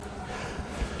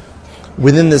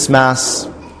Within this Mass,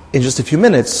 in just a few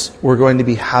minutes, we're going to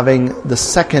be having the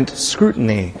second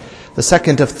scrutiny, the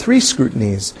second of 3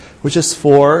 scrutinies, which is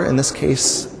for, in this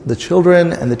case, the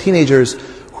children and the teenagers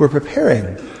who are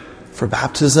preparing for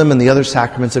baptism and the other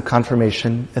sacraments of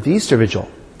confirmation at the Easter Vigil.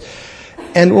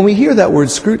 And when we hear that word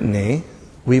scrutiny,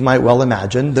 we might well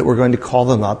imagine that we're going to call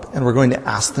them up and we're going to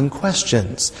ask them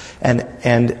questions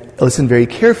and listen very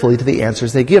carefully to the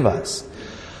answers they give us.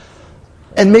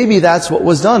 And maybe that's what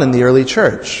was done in the early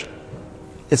church.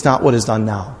 It's not what is done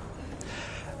now.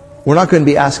 We're not going to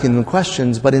be asking them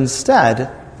questions, but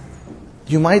instead,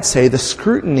 you might say the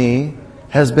scrutiny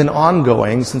has been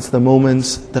ongoing since the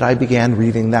moment that I began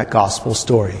reading that gospel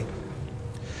story.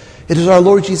 It is our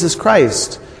Lord Jesus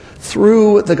Christ,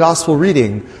 through the gospel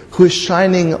reading, who is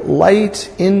shining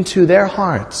light into their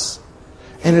hearts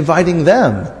and inviting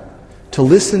them to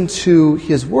listen to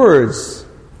His words,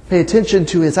 pay attention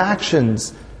to His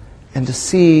actions, and to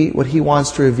see what He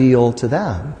wants to reveal to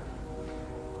them,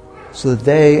 so that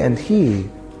they and He,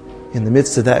 in the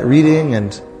midst of that reading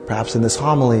and perhaps in this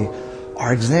homily,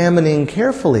 are examining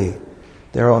carefully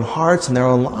their own hearts and their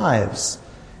own lives,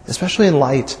 especially in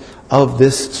light of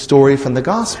this story from the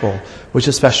Gospel, which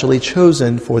is specially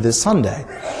chosen for this Sunday.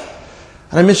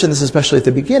 And I mention this especially at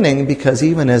the beginning because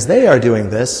even as they are doing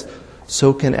this,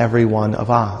 so can every one of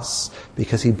us,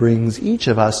 because He brings each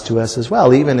of us to us as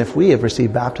well, even if we have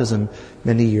received baptism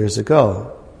many years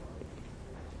ago.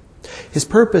 His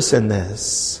purpose in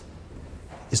this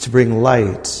is to bring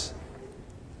light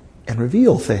and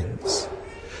reveal things,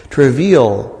 to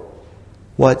reveal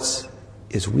what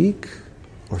is weak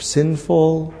or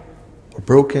sinful or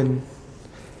broken,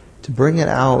 to bring it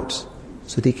out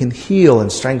so that He can heal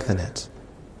and strengthen it,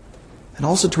 and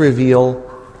also to reveal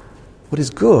what is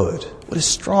good, what is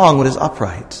strong, what is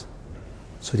upright,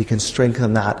 so that He can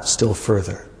strengthen that still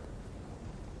further.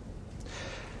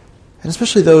 And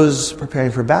especially those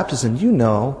preparing for baptism, you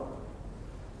know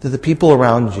that the people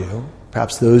around you,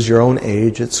 perhaps those your own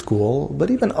age at school,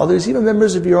 but even others, even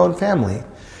members of your own family,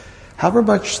 however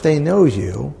much they know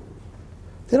you,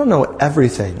 they don't know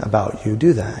everything about you,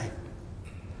 do they?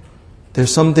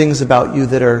 There's some things about you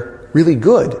that are really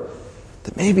good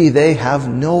that maybe they have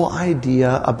no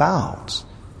idea about.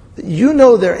 That you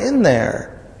know they're in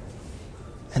there,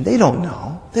 and they don't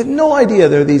know. They have no idea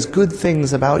there are these good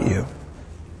things about you.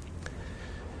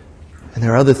 And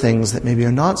there are other things that maybe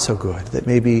are not so good, that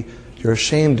maybe you're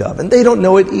ashamed of, and they don't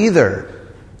know it either.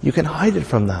 You can hide it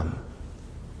from them,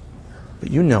 but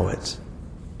you know it.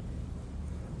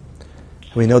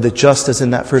 And we know that just as in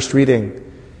that first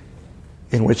reading,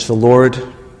 in which the Lord,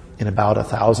 in about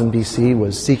 1000 BC,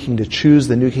 was seeking to choose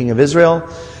the new king of Israel,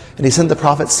 and He sent the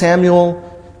prophet Samuel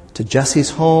to Jesse's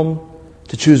home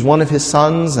to choose one of his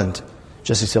sons, and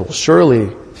Jesse said, well, surely,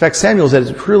 in fact, Samuel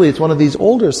said, surely it's one of these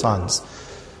older sons.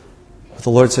 But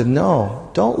the Lord said,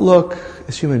 no, don't look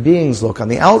as human beings look on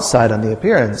the outside, on the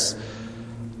appearance.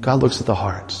 God looks at the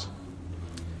heart.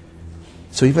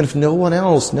 So even if no one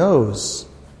else knows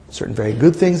certain very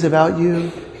good things about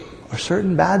you or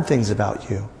certain bad things about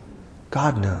you,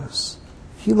 God knows.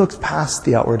 He looks past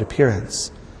the outward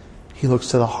appearance. He looks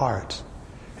to the heart.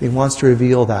 And He wants to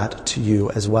reveal that to you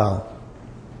as well.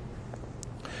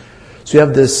 So you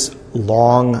have this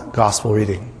long gospel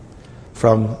reading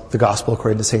from the Gospel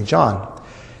according to St. John.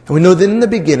 And we know that in the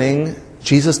beginning,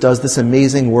 Jesus does this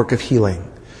amazing work of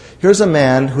healing. Here's a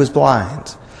man who is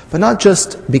blind, but not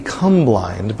just become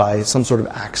blind by some sort of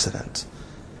accident.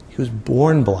 He was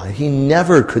born blind. He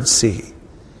never could see.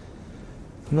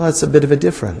 That's a bit of a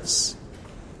difference.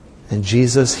 And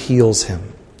Jesus heals him.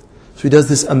 So He does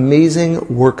this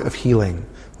amazing work of healing,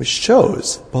 which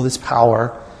shows both His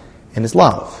power and His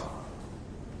love.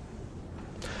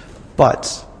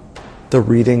 But the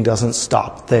reading doesn't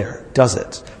stop there, does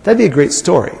it? That'd be a great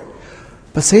story.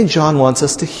 But St. John wants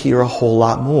us to hear a whole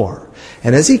lot more.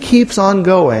 And as he keeps on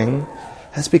going,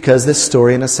 that's because this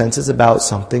story, in a sense, is about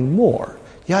something more.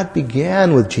 Yeah, it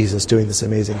began with Jesus doing this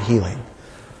amazing healing.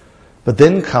 But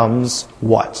then comes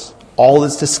what? All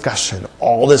this discussion,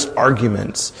 all this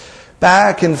argument,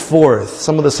 back and forth,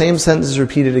 some of the same sentences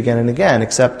repeated again and again,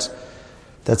 except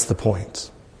that's the point.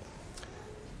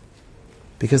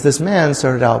 Because this man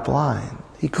started out blind.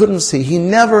 He couldn't see. He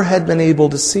never had been able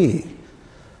to see.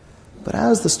 But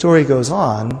as the story goes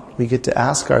on, we get to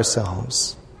ask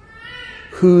ourselves,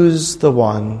 who's the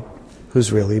one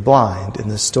who's really blind in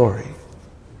this story?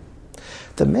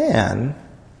 The man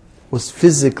was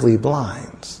physically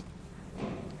blind.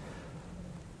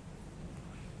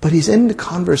 But he's in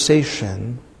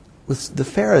conversation with the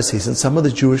Pharisees and some of the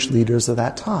Jewish leaders of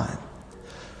that time,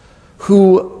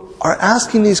 who are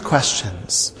asking these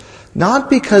questions. Not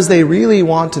because they really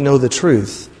want to know the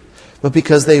truth, but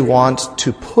because they want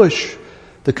to push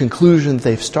the conclusion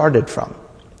they've started from.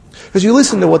 Because you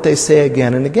listen to what they say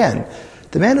again and again.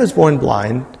 The man who was born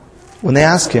blind, when they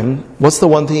ask him, what's the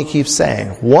one thing he keeps saying?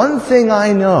 One thing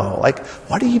I know. Like,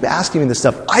 why do you keep asking me this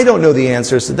stuff? I don't know the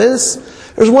answers to this.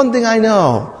 There's one thing I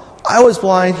know. I was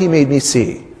blind, he made me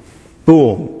see.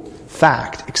 Boom.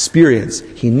 Fact. Experience.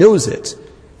 He knows it.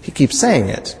 He keeps saying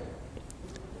it.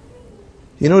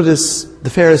 You notice the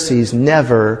Pharisees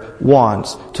never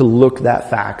want to look that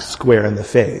fact square in the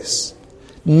face.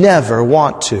 Never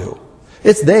want to.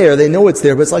 It's there, they know it's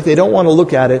there, but it's like they don't want to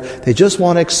look at it, they just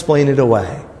want to explain it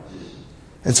away.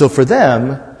 And so for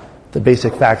them, the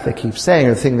basic fact they keep saying,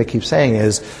 or the thing they keep saying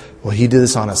is, well, he did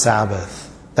this on a Sabbath.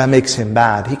 That makes him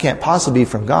bad. He can't possibly be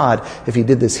from God if he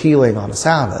did this healing on a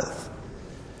Sabbath.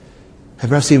 And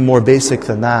perhaps even more basic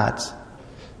than that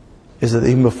is that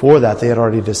even before that they had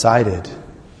already decided,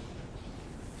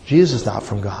 Jesus is not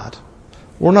from God.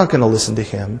 We're not going to listen to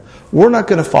him. We're not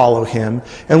going to follow him.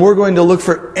 And we're going to look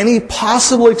for any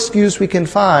possible excuse we can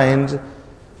find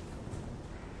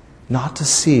not to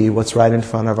see what's right in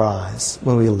front of our eyes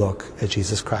when we look at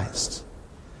Jesus Christ.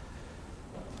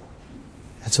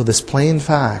 And so this plain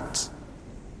fact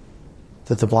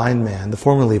that the blind man, the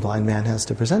formerly blind man, has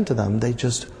to present to them, they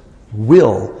just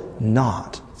will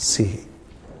not see.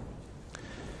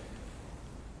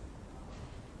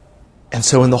 And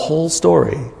so in the whole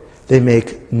story, they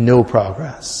make no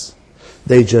progress.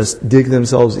 They just dig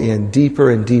themselves in deeper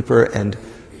and deeper and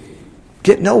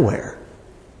get nowhere.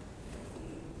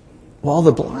 While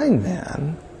the blind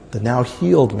man, the now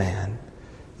healed man,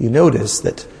 you notice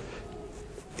that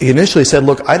he initially said,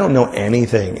 look, I don't know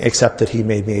anything except that he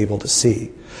made me able to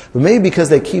see. But maybe because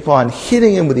they keep on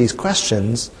hitting him with these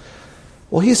questions,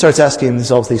 well, he starts asking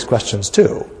himself these questions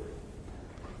too.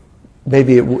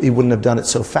 Maybe he wouldn't have done it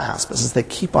so fast, but since they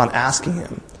keep on asking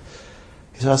him,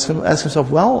 he starts asking himself,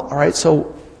 well, all right,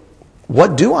 so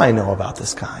what do I know about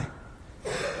this guy?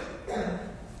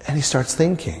 And he starts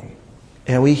thinking.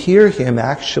 And we hear him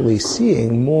actually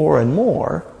seeing more and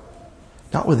more,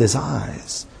 not with his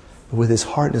eyes, but with his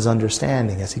heart and his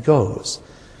understanding as he goes.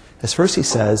 As first he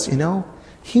says,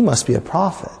 he must be a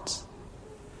prophet.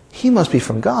 He must be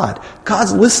from God.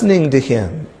 God's listening to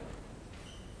him.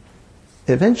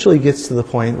 It eventually gets to the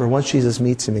point where once Jesus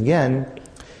meets him again,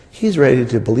 he's ready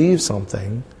to believe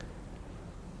something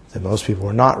that most people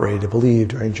were not ready to believe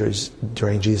during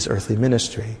Jesus' earthly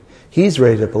ministry. He's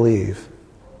ready to believe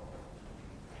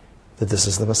that this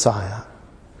is the Messiah.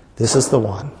 This is the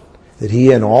one that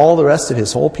he and all the rest of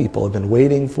his whole people have been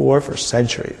waiting for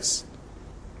centuries.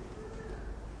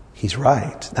 He's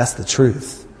right. That's the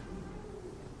truth.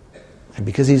 And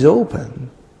because he's open,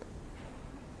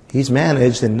 he's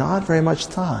managed in not very much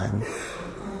time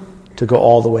to go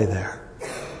all the way there.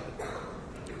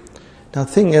 Now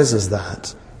the thing is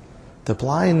that the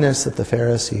blindness that the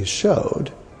Pharisees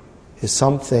showed is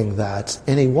something that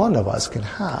any one of us can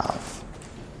have.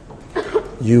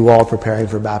 You all preparing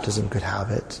for baptism could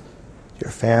have it. Your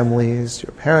families,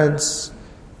 your parents,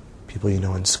 people you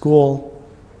know in school.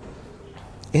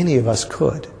 Any of us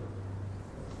could.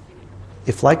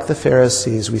 If, like the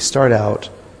Pharisees, we start out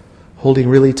holding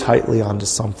really tightly onto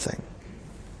something,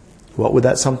 what would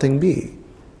that something be?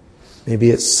 Maybe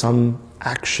it's some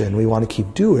action we want to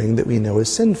keep doing that we know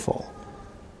is sinful.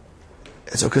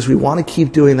 And so because we want to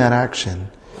keep doing that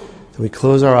action, then we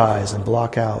close our eyes and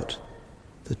block out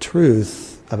the truth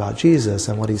about Jesus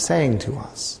and what he's saying to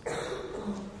us.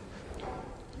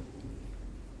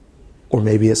 Or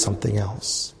maybe it's something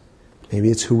else. Maybe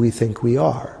it's who we think we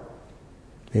are.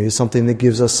 Maybe it's something that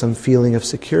gives us some feeling of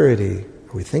security,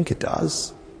 or we think it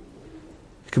does.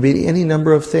 It could be any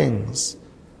number of things.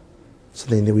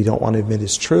 Something that we don't want to admit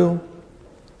is true.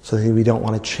 Something we don't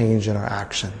want to change in our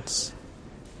actions.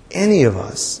 Any of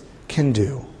us can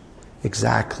do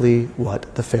exactly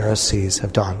what the Pharisees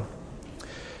have done.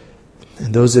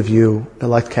 And those of you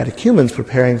elect catechumens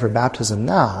preparing for baptism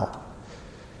now,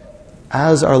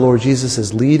 as our Lord Jesus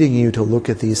is leading you to look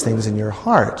at these things in your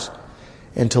heart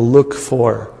and to look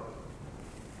for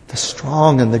the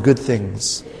strong and the good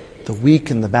things, the weak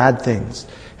and the bad things,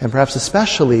 and perhaps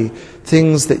especially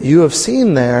things that you have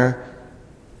seen there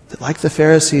that, like the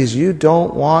Pharisees, you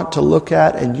don't want to look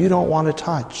at and you don't want to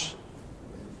touch.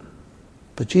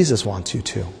 But Jesus wants you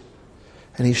to.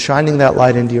 And he's shining that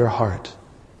light into your heart.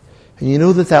 And you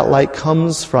know that that light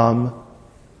comes from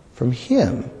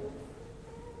him,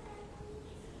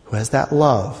 who has that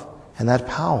love and that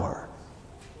power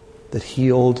that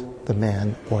healed the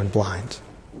man born blind.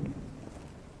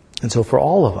 And so for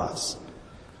all of us,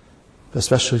 but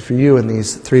especially for you in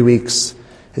these 3 weeks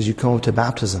as you come to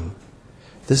baptism,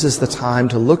 This is the time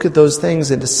to look at those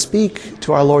things and to speak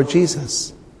to our Lord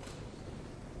Jesus.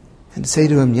 And say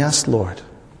to him, yes, Lord,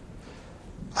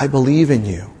 I believe in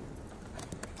you.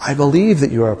 I believe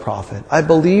that you are a prophet. I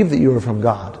believe that you are from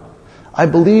God. I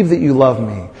believe that you love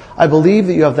me. I believe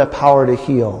that you have that power to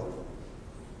heal.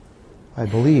 I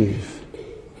believe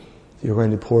that you're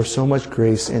going to pour so much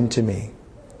grace into me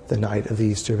the night of the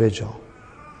Easter Vigil.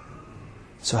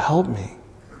 So help me.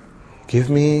 Give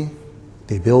me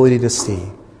the ability to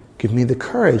see. Give me the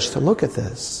courage to look at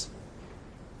this.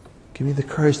 Give me the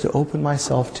courage to open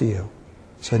myself to you,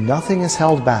 so nothing is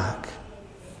held back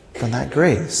from that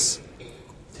grace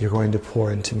that you're going to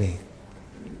pour into me.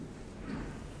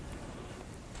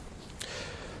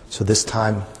 So this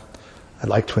time, I'd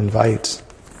like to invite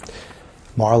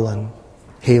Marlon,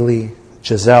 Haley,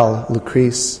 Giselle,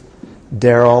 Lucrece,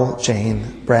 Daryl,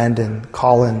 Jane, Brandon,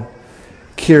 Colin,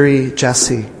 Kiri,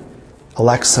 Jesse,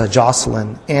 Alexa,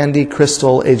 Jocelyn, Andy,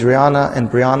 Crystal, Adriana, and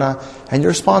Brianna, and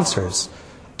your sponsors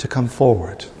to come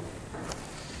forward.